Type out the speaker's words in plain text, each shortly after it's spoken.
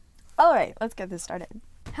Alright, let's get this started.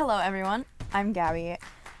 Hello everyone, I'm Gabby,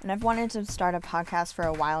 and I've wanted to start a podcast for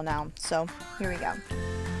a while now, so here we go.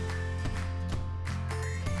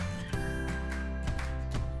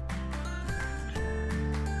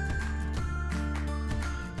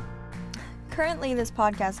 Currently, this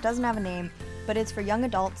podcast doesn't have a name, but it's for young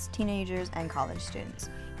adults, teenagers, and college students.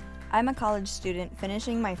 I'm a college student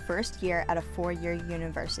finishing my first year at a 4-year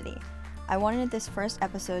university. I wanted this first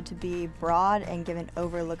episode to be broad and give an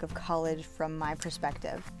overlook of college from my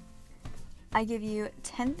perspective. I give you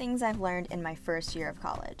 10 things I've learned in my first year of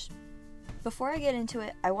college. Before I get into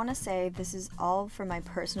it, I want to say this is all from my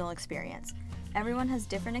personal experience. Everyone has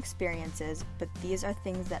different experiences, but these are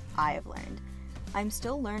things that I have learned. I'm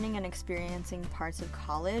still learning and experiencing parts of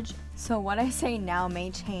college, so what I say now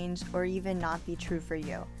may change or even not be true for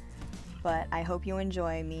you. But I hope you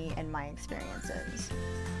enjoy me and my experiences.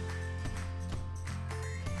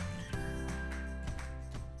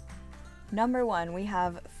 Number 1, we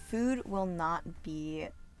have food will not be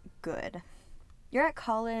good. You're at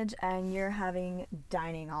college and you're having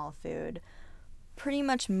dining hall food pretty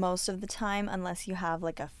much most of the time, unless you have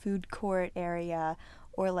like a food court area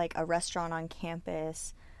or like a restaurant on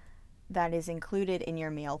campus that is included in your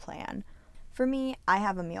meal plan. For me, I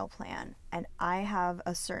have a meal plan and I have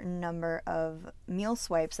a certain number of meal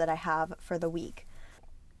swipes that I have for the week.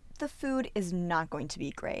 The food is not going to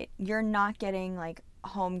be great. You're not getting like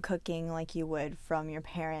home cooking like you would from your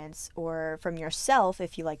parents or from yourself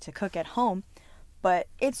if you like to cook at home, but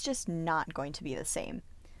it's just not going to be the same.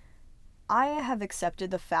 I have accepted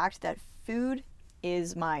the fact that food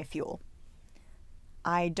is my fuel.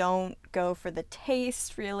 I don't go for the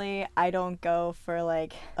taste, really. I don't go for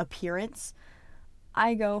like appearance.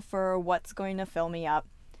 I go for what's going to fill me up,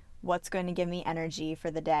 what's going to give me energy for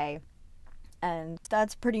the day, and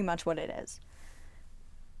that's pretty much what it is.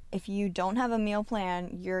 If you don't have a meal plan,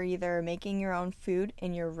 you're either making your own food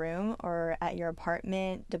in your room or at your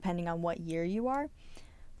apartment, depending on what year you are.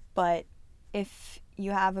 But if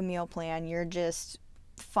you have a meal plan, you're just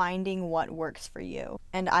finding what works for you.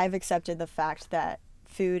 And I've accepted the fact that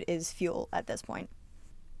food is fuel at this point.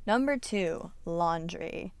 Number 2,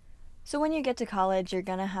 laundry. So when you get to college, you're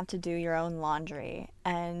gonna have to do your own laundry,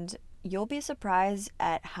 and you'll be surprised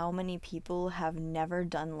at how many people have never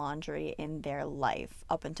done laundry in their life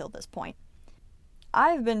up until this point.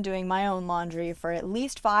 I've been doing my own laundry for at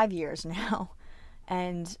least 5 years now,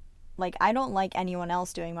 and I don't like anyone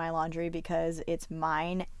else doing my laundry because it's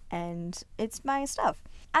mine and it's my stuff.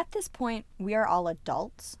 At this point, we are all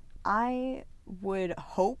adults. I would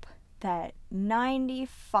hope that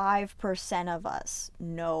 95% of us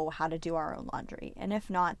know how to do our own laundry, and if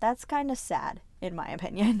not, that's kind of sad, in my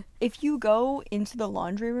opinion. If you go into the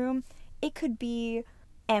laundry room, it could be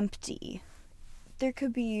empty. There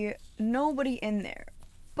could be nobody in there,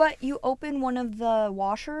 but you open one of the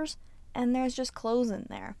washers and there's just clothes in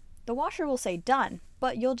there. The washer will say done,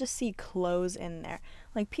 but you'll just see clothes in there.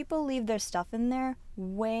 People leave their stuff in there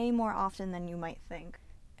way more often than you might think.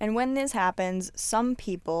 And when this happens, some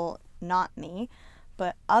people, not me,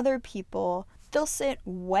 but other people, they'll sit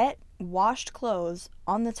wet, washed clothes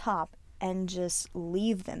on the top and just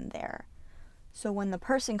leave them there. So when the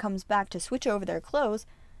person comes back to switch over their clothes,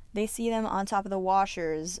 they see them on top of the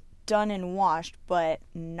washers, done and washed, but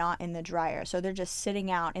not in the dryer. So they're just sitting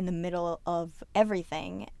out in the middle of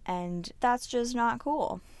everything, and that's just not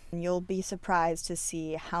cool. You'll be surprised to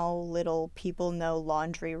see how little people know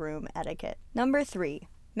laundry room etiquette. Number 3,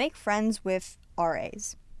 make friends with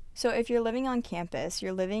RAs. So if you're living on campus,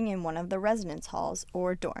 you're living in one of the residence halls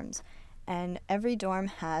or dorms, and every dorm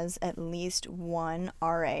has at least one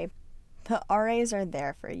RA. The RAs are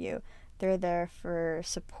there for you. They're there for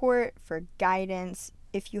support, for guidance,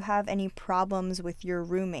 if you have any problems with your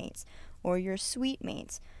roommates or your suite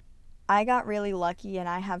mates. I got really lucky and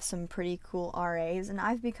I have some pretty cool RAs, and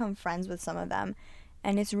I've become friends with some of them.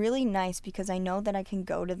 And it's really nice because I know that I can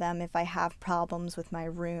go to them if I have problems with my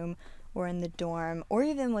room or in the dorm or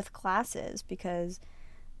even with classes, because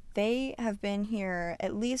they have been here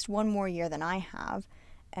at least one more year than I have,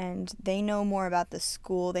 and they know more about the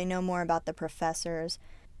school, they know more about the professors.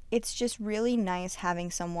 It's just really nice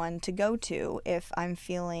having someone to go to if I'm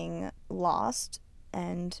feeling lost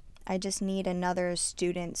and I just need another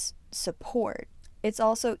student's support. It's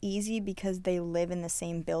also easy because they live in the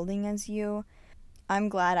same building as you. I'm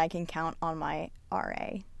glad I can count on my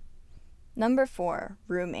RA. Number 4,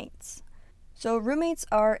 roommates. So roommates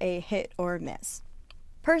are a hit or miss.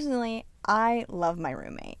 Personally, I love my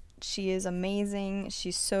roommate. She is amazing.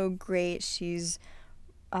 She's so great. She's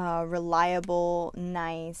reliable,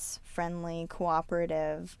 nice, friendly,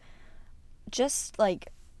 cooperative. Just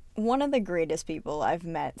one of the greatest people I've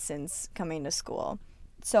met since coming to school.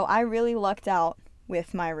 So I really lucked out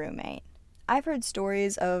with my roommate. I've heard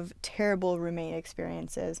stories of terrible roommate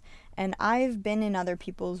experiences, and I've been in other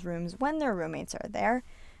people's rooms when their roommates are there,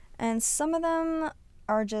 and some of them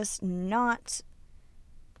are just not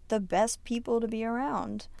the best people to be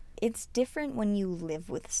around. It's different when you live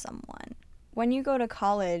with someone. When you go to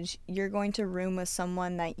college, you're going to room with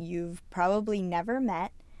someone that you've probably never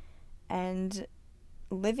met, and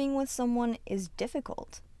living with someone is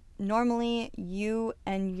difficult. Normally, you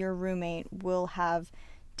and your roommate will have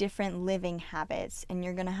different living habits, and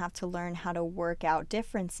you're going to have to learn how to work out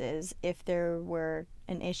differences if there were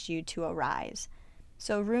an issue to arise.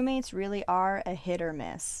 So roommates really are a hit or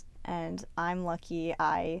miss, and I'm lucky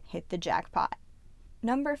I hit the jackpot.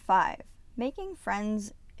 Number 5, making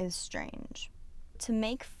friends is strange. To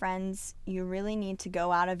make friends, you really need to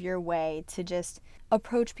go out of your way to just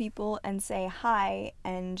approach people and say hi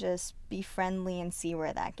and just be friendly and see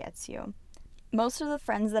where that gets you. Most of the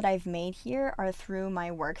friends that I've made here are through my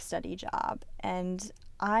work-study job, and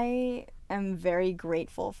I am very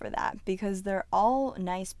grateful for that because they're all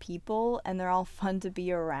nice people and they're all fun to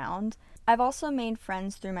be around. I've also made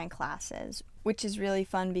friends through my classes, which is really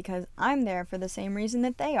fun because I'm there for the same reason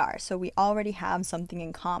that they are, so we already have something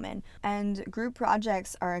in common. And group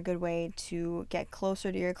projects are a good way to get closer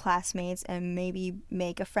to your classmates and maybe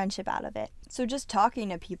make a friendship out of it. So just talking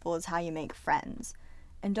to people is how you make friends.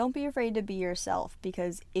 And don't be afraid to be yourself,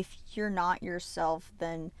 because if you're not yourself,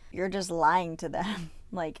 then you're just lying to them.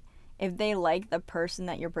 Like, if they like the person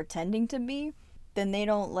that you're pretending to be, then they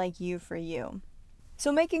don't like you for you.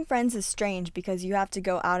 So making friends is strange because you have to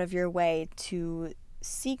go out of your way to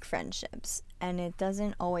seek friendships, and it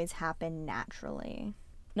doesn't always happen naturally.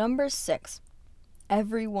 Number 6,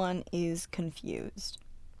 everyone is confused.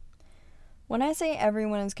 When I say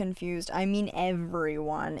everyone is confused, I mean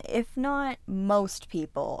everyone, if not most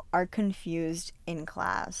people, are confused in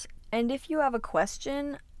class. And if you have a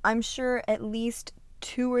question, I'm sure at least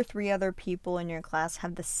 2 or 3 other people in your class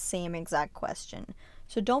have the same exact question.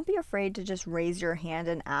 So don't be afraid to just raise your hand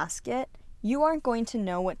and ask it. You aren't going to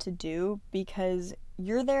know what to do because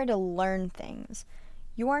you're there to learn things.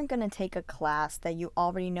 You aren't going to take a class that you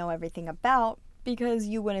already know everything about because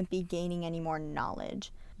you wouldn't be gaining any more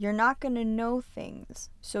knowledge. You're not going to know things,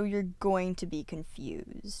 so you're going to be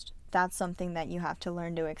confused. That's something that you have to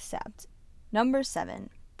learn to accept. Number 7,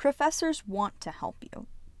 professors want to help you.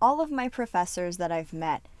 All of my professors that I've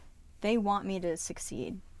met, they want me to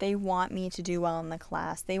succeed. They want me to do well in the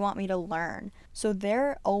class. They want me to learn. So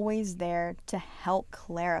they're always there to help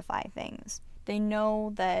clarify things. They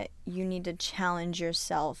know that you need to challenge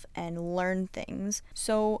yourself and learn things,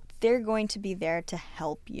 so they're going to be there to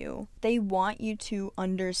help you. They want you to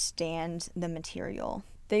understand the material.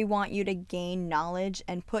 They want you to gain knowledge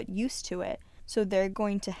and put use to it, so they're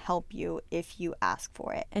going to help you if you ask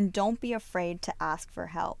for it. And don't be afraid to ask for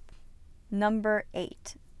help. Number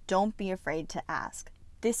 8, don't be afraid to ask.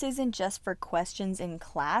 This isn't just for questions in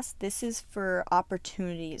class, this is for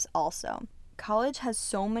opportunities also. College has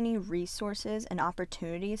so many resources and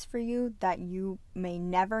opportunities for you that you may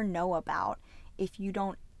never know about if you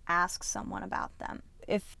don't ask someone about them.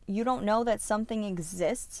 If you don't know that something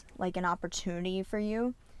exists, like an opportunity for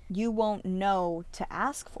you, you won't know to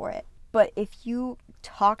ask for it. But if you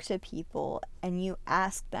talk to people and you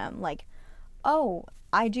ask them, like, oh,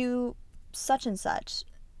 I do such and such,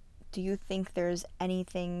 do you think there's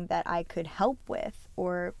anything that I could help with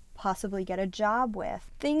or possibly get a job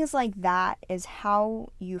with? Things like that is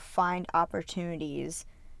how you find opportunities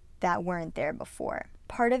that weren't there before.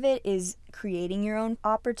 Part of it is creating your own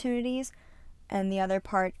opportunities, and the other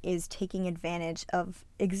part is taking advantage of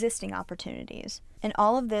existing opportunities. And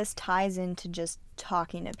all of this ties into just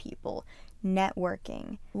talking to people,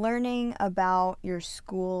 networking, learning about your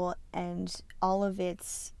school and all of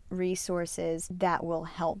its resources that will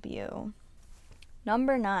help you.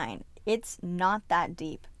 Number 9, it's not that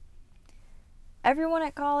deep. Everyone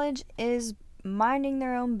at college is minding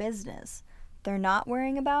their own business. They're not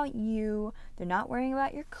worrying about you. They're not worrying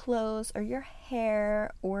about your clothes or your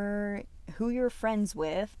hair or who you're friends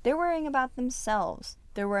with. They're worrying about themselves.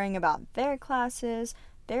 They're worrying about their classes,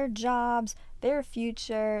 their jobs, their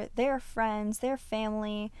future, their friends, their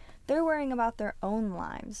family. They're worrying about their own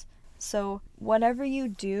lives. So whatever you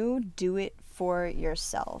do, do it for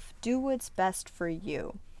yourself. Do what's best for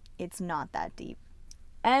you. It's not that deep.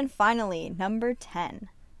 And finally, number 10,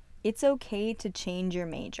 it's okay to change your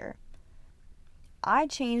major. I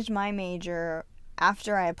changed my major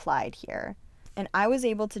after I applied here, and I was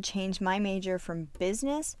able to change my major from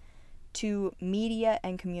business to media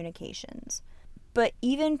and communications. But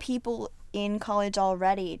even people in college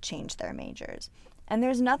already change their majors. And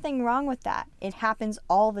there's nothing wrong with that. It happens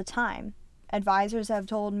all the time. Advisors have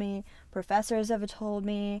told me, professors have told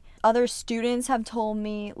me, other students have told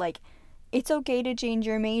me, like, it's okay to change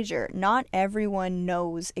your major. Not everyone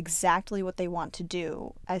knows exactly what they want to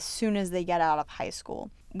do as soon as they get out of high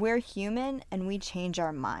school. We're human and we change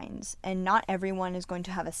our minds, and not everyone is going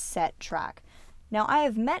to have a set track. Now, I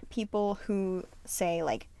have met people who say,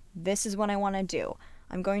 like, this is what I want to do.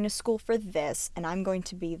 I'm going to school for this, and I'm going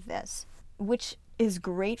to be this, which is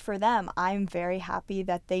great for them. I'm very happy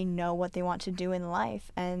that they know what they want to do in life,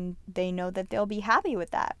 and they know that they'll be happy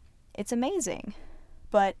with that. It's amazing.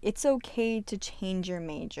 But it's okay to change your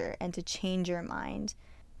major and to change your mind.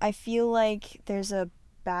 I feel like there's a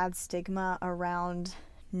bad stigma around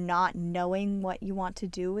not knowing what you want to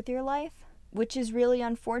do with your life, which is really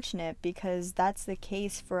unfortunate because that's the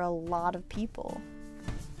case for a lot of people.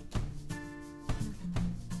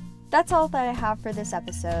 That's all that I have for this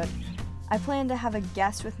episode. I plan to have a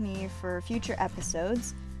guest with me for future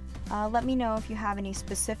episodes. Let me know if you have any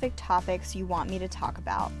specific topics you want me to talk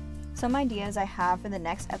about. Some ideas I have for the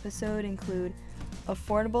next episode include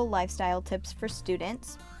affordable lifestyle tips for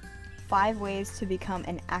students, 5 ways to become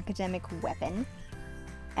an academic weapon,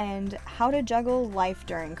 and how to juggle life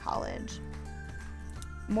during college.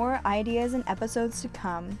 More ideas and episodes to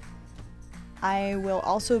come. I will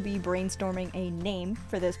also be brainstorming a name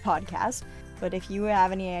for this podcast, but if you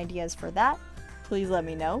have any ideas for that, please let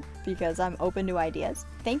me know because I'm open to ideas.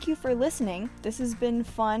 Thank you for listening. This has been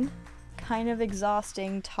fun. Kind of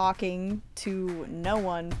exhausting talking to no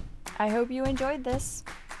one. I hope you enjoyed this.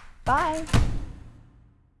 Bye!